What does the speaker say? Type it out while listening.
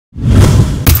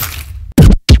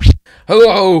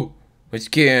Hello, it's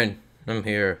Ken. I'm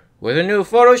here with a new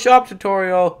Photoshop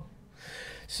tutorial.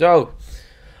 So,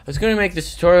 I was gonna make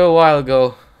this tutorial a while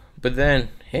ago, but then,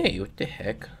 hey, what the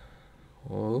heck?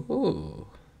 Ooh,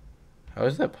 how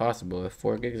is that possible with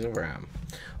 4 gigs of RAM?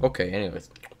 Okay, anyways.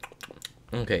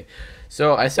 Okay,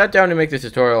 so I sat down to make this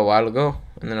tutorial a while ago,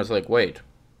 and then I was like, wait,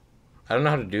 I don't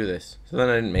know how to do this. So then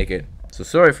I didn't make it. So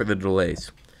sorry for the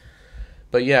delays.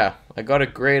 But yeah, I got a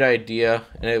great idea,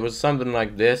 and it was something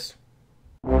like this.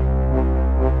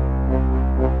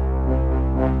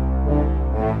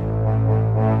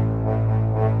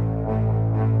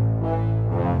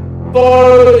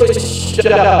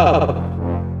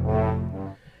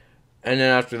 And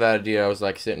then after that idea, I was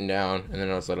like sitting down, and then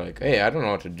I was like, hey, I don't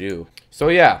know what to do. So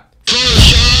yeah.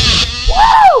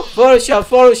 Woo!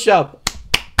 Photoshop!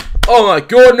 Oh my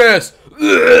goodness!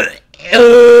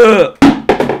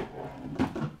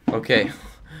 Okay.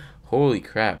 Holy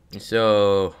crap.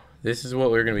 So, this is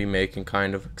what we're going to be making,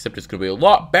 kind of. Except it's going to be a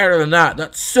lot better than that.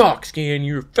 That sucks, Ken.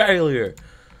 You're a failure.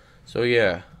 So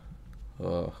yeah.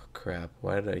 Oh, crap.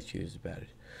 Why did I choose bad?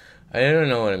 I don't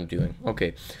know what I'm doing.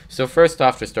 Okay, so first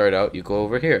off, to start out, you go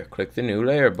over here. Click the new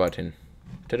layer button.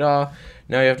 Ta-da!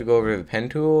 Now you have to go over to the pen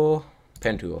tool.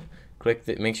 Click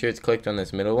the, make sure it's clicked on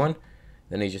this middle one.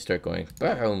 Then you just start going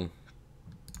boom,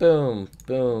 boom,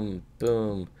 boom,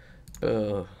 boom,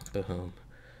 boom, boom.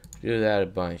 Do that a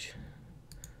bunch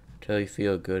until you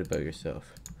feel good about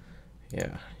yourself.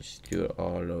 Yeah, just do it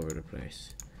all over the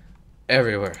place.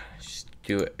 Everywhere. Just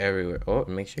do it everywhere. Oh,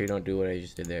 make sure you don't do what I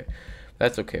just did there.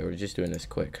 That's okay, we're just doing this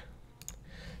quick.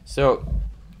 So,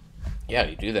 yeah,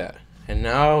 you do that. And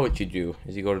now what you do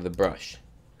is you go to the brush.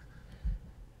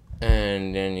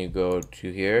 And then you go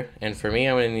to here. And for me,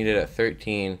 I'm going to need it at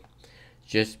 13.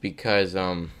 Just because,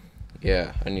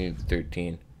 yeah, I need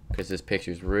 13. Because this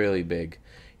picture's really big.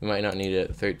 You might not need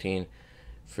it at 13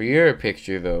 for your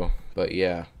picture, though. But,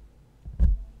 yeah.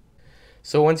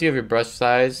 So, once you have your brush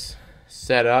size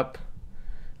set up,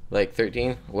 like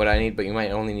 13, what I need, but you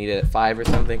might only need it at 5 or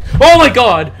something. Oh my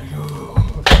god!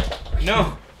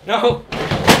 No!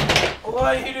 What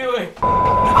are you doing? No,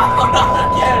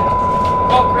 not again!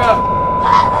 Oh crap!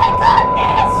 Oh my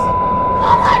goodness!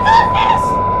 Oh my goodness!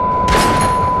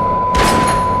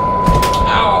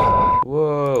 Ow!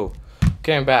 Whoa.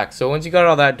 Okay, I'm back. So once you got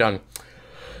all that done,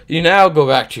 you now go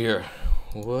back to your...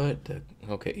 What the...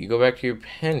 Okay, you go back to your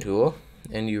pen tool,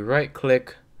 and you right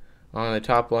click on the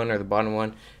top one or the bottom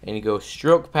one, and you go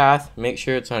stroke path, make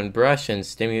sure it's on brush and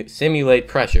simulate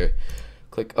pressure.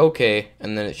 Click OK,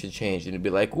 and then it should change, and it'd be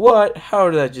like, what? How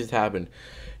did that just happen?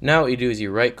 Now what you do is you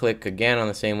right click again on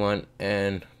the same one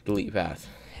and delete path,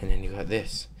 and then you got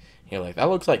this. And you're like, that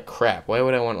looks like crap. Why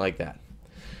would I want it like that?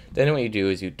 Then what you do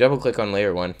is you double click on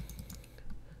layer 1,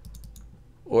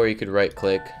 or you could right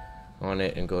click on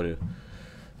it and go to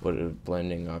what are the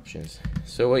blending options.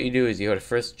 So what you do is you go to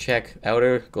first check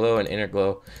outer glow and inner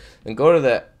glow, then go to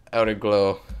the outer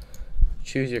glow,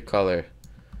 choose your color.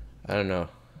 I don't know,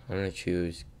 I'm gonna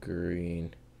choose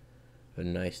green, a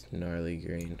nice gnarly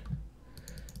green,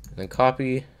 and then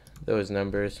copy those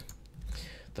numbers,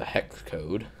 the hex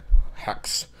code,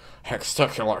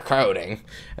 hexacular coding,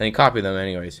 and you copy them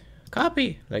anyways.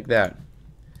 Copy like that.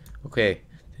 Okay,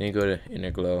 then you go to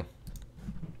inner glow,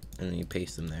 and then you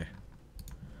paste them there.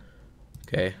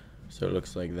 Okay, so it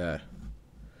looks like that.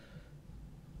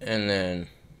 And then,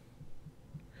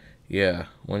 yeah,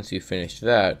 once you finish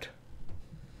that,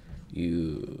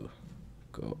 you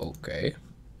go OK,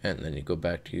 and then you go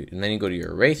back to, and then you go to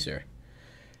your eraser,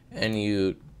 and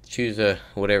you choose a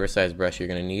whatever size brush you're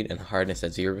gonna need, and the hardness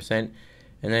at 0%,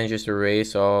 and then just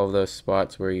erase all of those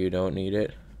spots where you don't need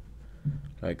it,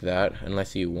 like that,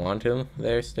 unless you want them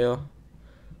there still,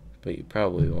 but you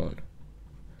probably won't.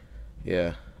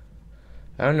 Yeah.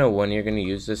 I don't know when you're going to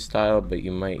use this style, but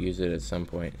you might use it at some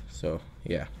point. So,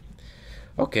 yeah.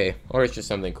 Okay, or it's just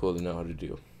something cool to know how to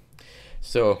do.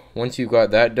 So, once you've got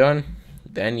that done,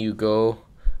 then you go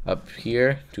up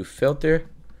here to Filter,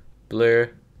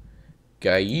 Blur,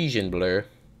 Gaussian Blur,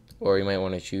 or you might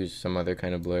want to choose some other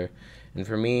kind of blur. And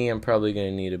for me, I'm probably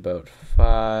going to need about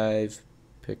 5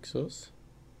 pixels.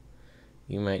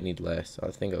 You might need less. I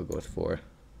think I'll go with 4.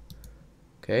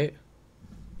 Okay.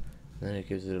 Then it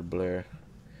gives it a blur.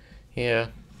 Yeah,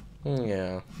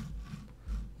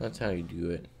 that's how you do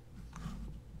it.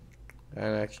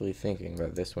 I'm actually thinking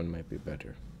that this one might be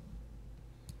better.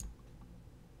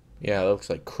 Yeah, it looks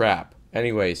like crap.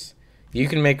 Anyways, you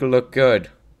can make it look good.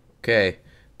 Okay,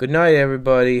 good night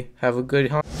everybody. Have a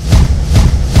good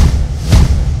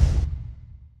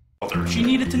She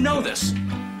needed to know this.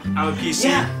 I'm a PC.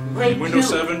 Yeah, right. Windows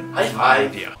 7. High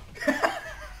five. Yeah.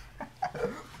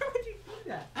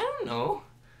 I don't know. know.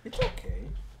 It's okay.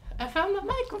 I found the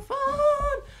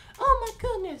microphone. Oh my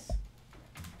goodness.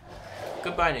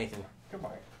 Goodbye, Nathan.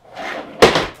 Goodbye.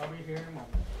 I'll be here in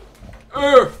a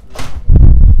moment.